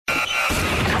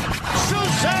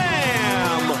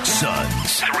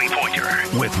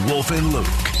with Wolf and Luke.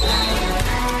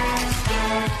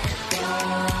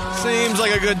 Seems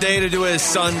like a good day to do a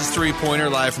Suns three-pointer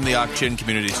live from the Ak-Chin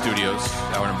Community Studios,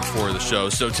 hour number 4 of the show.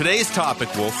 So today's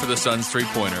topic, Wolf, for the Suns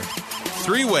three-pointer,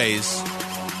 3 ways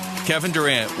Kevin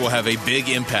Durant will have a big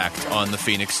impact on the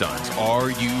Phoenix Suns.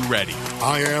 Are you ready?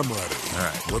 I am ready. All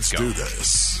right, let's go. do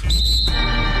this.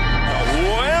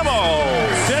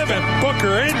 Whammo! Devin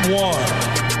Booker in one.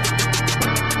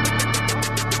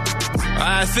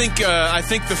 I think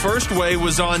the first way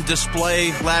was on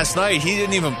display last night. He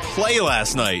didn't even play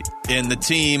last night, and the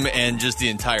team and just the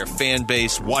entire fan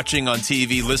base watching on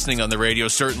TV, listening on the radio.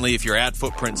 Certainly, if you're at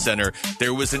Footprint Center,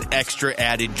 there was an extra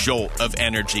added jolt of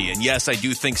energy. And yes, I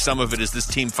do think some of it is this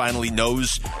team finally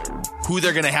knows who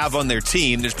they're going to have on their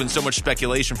team. There's been so much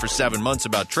speculation for 7 months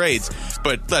about trades,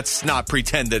 but let's not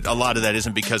pretend that a lot of that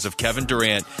isn't because of Kevin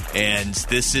Durant. And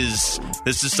this is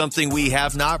something we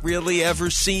have not really ever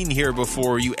seen here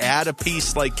before. You add a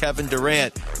piece like Kevin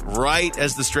Durant right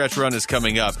as the stretch run is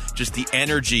coming up. Just the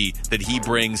energy that he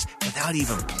brings without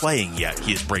even playing yet.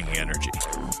 He is bringing energy.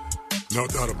 No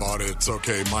doubt about it. It's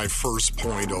okay. My first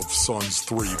point of Suns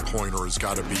three-pointer has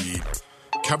got to be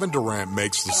Kevin Durant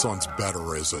makes the Suns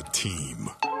better as a team,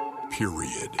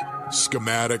 period.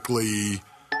 Schematically,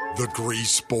 the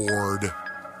grease board,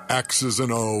 X's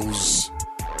and O's.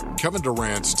 Kevin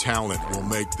Durant's talent will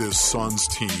make this Suns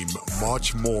team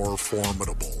much more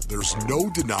formidable. There's no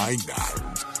denying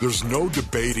that. There's no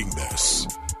debating this.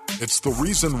 It's the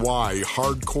reason why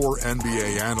hardcore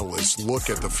NBA analysts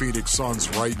look at the Phoenix Suns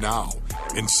right now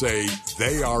and say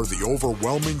they are the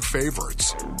overwhelming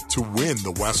favorites to win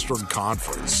the Western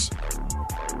Conference.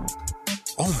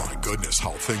 Oh my goodness,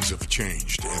 how things have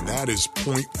changed. And that is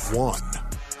point 1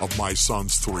 of my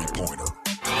Suns three-pointer.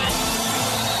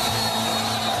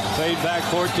 Fade back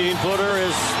 14-footer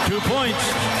is 2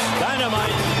 points.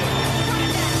 Dynamite.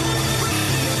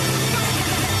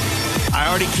 I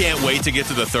already can't wait to get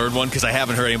to the third one because I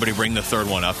haven't heard anybody bring the third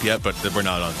one up yet, but we're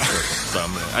not on the third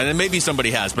one. So and maybe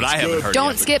somebody has, but I haven't heard it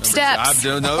Don't yet. skip steps.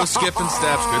 No skipping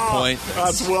steps. Good point.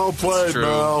 That's well played, True.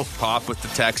 Mel. Pop with the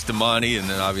text to Monty, and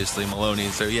then obviously Maloney.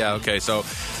 So, yeah, okay. So,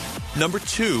 number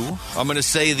 2, I'm going to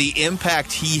say the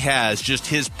impact he has, just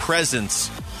his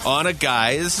presence on a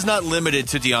guy. This is not limited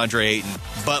to DeAndre Ayton,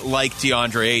 but like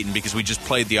DeAndre Ayton, because we just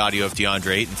played the audio of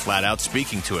DeAndre Ayton flat out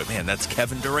speaking to it. Man, that's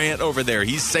Kevin Durant over there.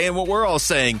 He's saying what we're all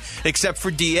saying, except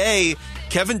for DA.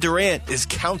 Kevin Durant is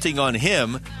counting on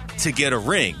him to get a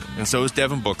ring, and so is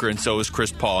Devin Booker, and so is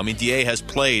Chris Paul. I mean, DA has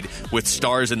played with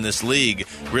stars in this league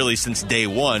really since day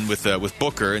one with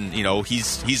Booker, and you know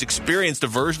he's experienced a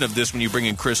version of this when you bring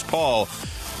in Chris Paul.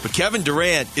 But Kevin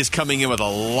Durant is coming in with a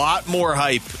lot more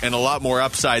hype and a lot more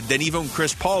upside than even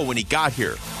Chris Paul when he got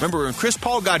here. Remember, when Chris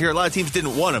Paul got here, a lot of teams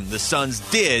didn't want him. The Suns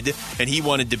did, and he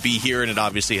wanted to be here, and it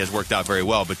obviously has worked out very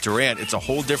well. But Durant, it's a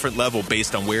whole different level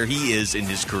based on where he is in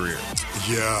his career.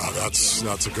 Yeah, that's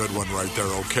a good one right there.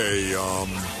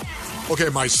 Okay,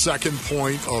 my second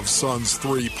point of Suns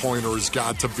three-pointer has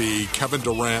got to be Kevin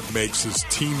Durant makes his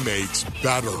teammates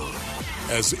better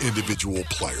as individual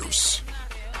players.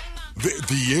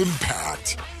 The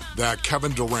impact that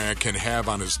Kevin Durant can have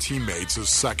on his teammates is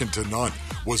second to none.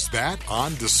 Was that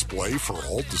on display for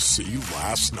all to see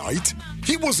last night?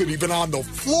 He wasn't even on the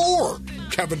floor,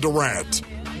 Kevin Durant.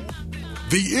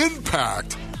 The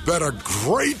impact that a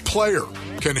great player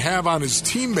can have on his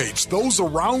teammates, those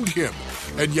around him,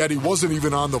 and yet he wasn't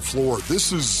even on the floor.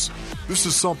 This is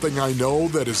something I know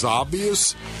that is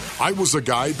obvious. I was a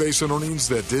guy, Base and Earnings,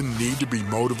 that didn't need to be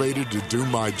motivated to do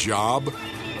my job.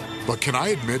 But can I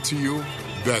admit to you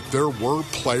that there were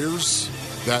players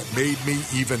that made me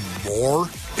even more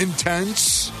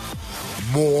intense,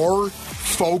 more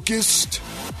focused,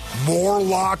 more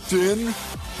locked in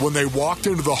when they walked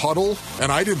into the huddle,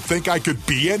 and I didn't think I could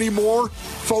be any more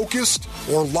focused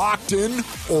or locked in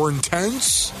or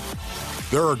intense?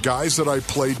 There are guys that I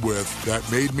played with that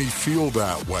made me feel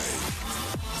that way.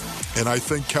 And I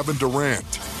think Kevin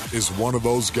Durant is one of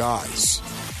those guys.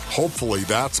 Hopefully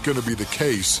that's going to be the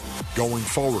case going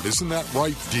forward. Isn't that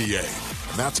right, DA?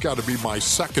 And that's got to be my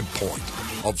second point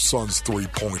of Suns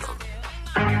three-pointer.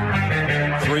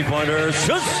 Three-pointer,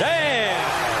 Shazam!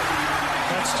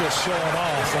 That's just showing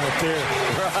off right there.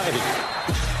 Right.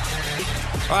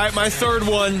 All right, my third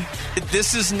one.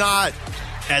 This is not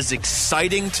as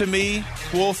exciting to me,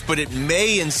 Wolf, but it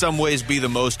may in some ways be the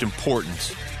most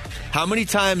important. How many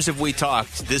times have we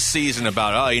talked this season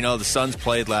about, the Suns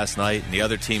played last night and the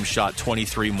other team shot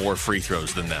 23 more free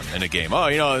throws than them in a game?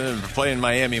 Playing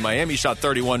Miami shot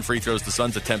 31 free throws. The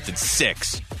Suns attempted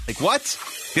 6. Like, what?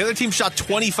 The other team shot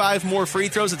 25 more free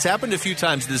throws. It's happened a few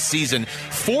times this season.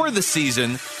 For the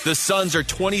season, the Suns are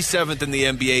 27th in the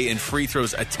NBA in free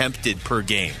throws attempted per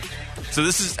game. So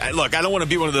this is, look, I don't want to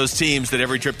be one of those teams that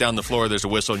every trip down the floor there's a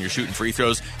whistle and you're shooting free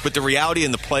throws. But the reality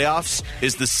in the playoffs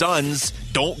is the Suns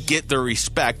don't get the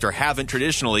respect, or haven't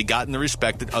traditionally gotten the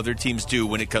respect that other teams do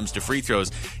when it comes to free throws.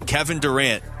 Kevin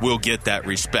Durant will get that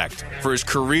respect. For his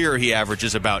career, he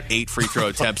averages about 8 free throw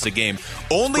attempts a game.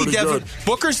 Only Devin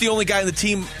Booker's the only guy in the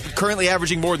team currently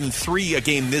averaging more than 3 a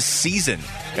game this season.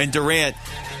 And Durant,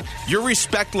 your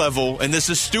respect level, and this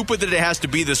is stupid that it has to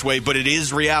be this way, but it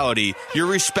is reality, your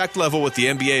respect level with the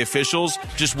NBA officials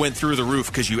just went through the roof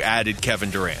because you added Kevin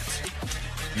Durant.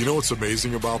 You know what's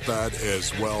amazing about that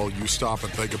as well? You stop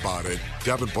and think about it.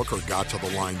 Devin Booker got to the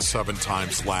line 7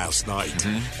 times last night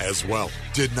as well.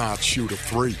 Did not shoot a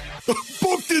 3.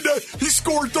 Book did that. He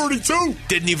scored 32.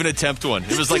 Didn't even attempt one.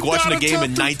 It was like watching a game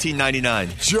in 1999.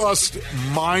 Just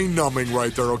mind-numbing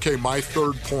right there. Okay, my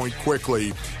third point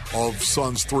quickly of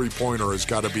Suns three-pointer has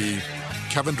got to be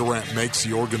Kevin Durant makes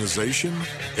the organization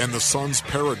and the Suns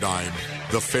paradigm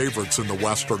the favorites in the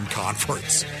Western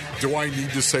Conference. Do I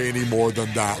need to say any more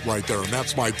than that right there? And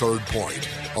that's my third point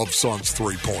of Suns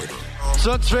three-pointer.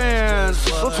 Suns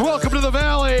fans, let's welcome to the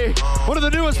Valley one of the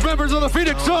newest members of the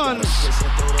Phoenix Suns,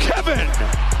 Kevin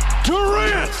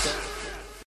Durant.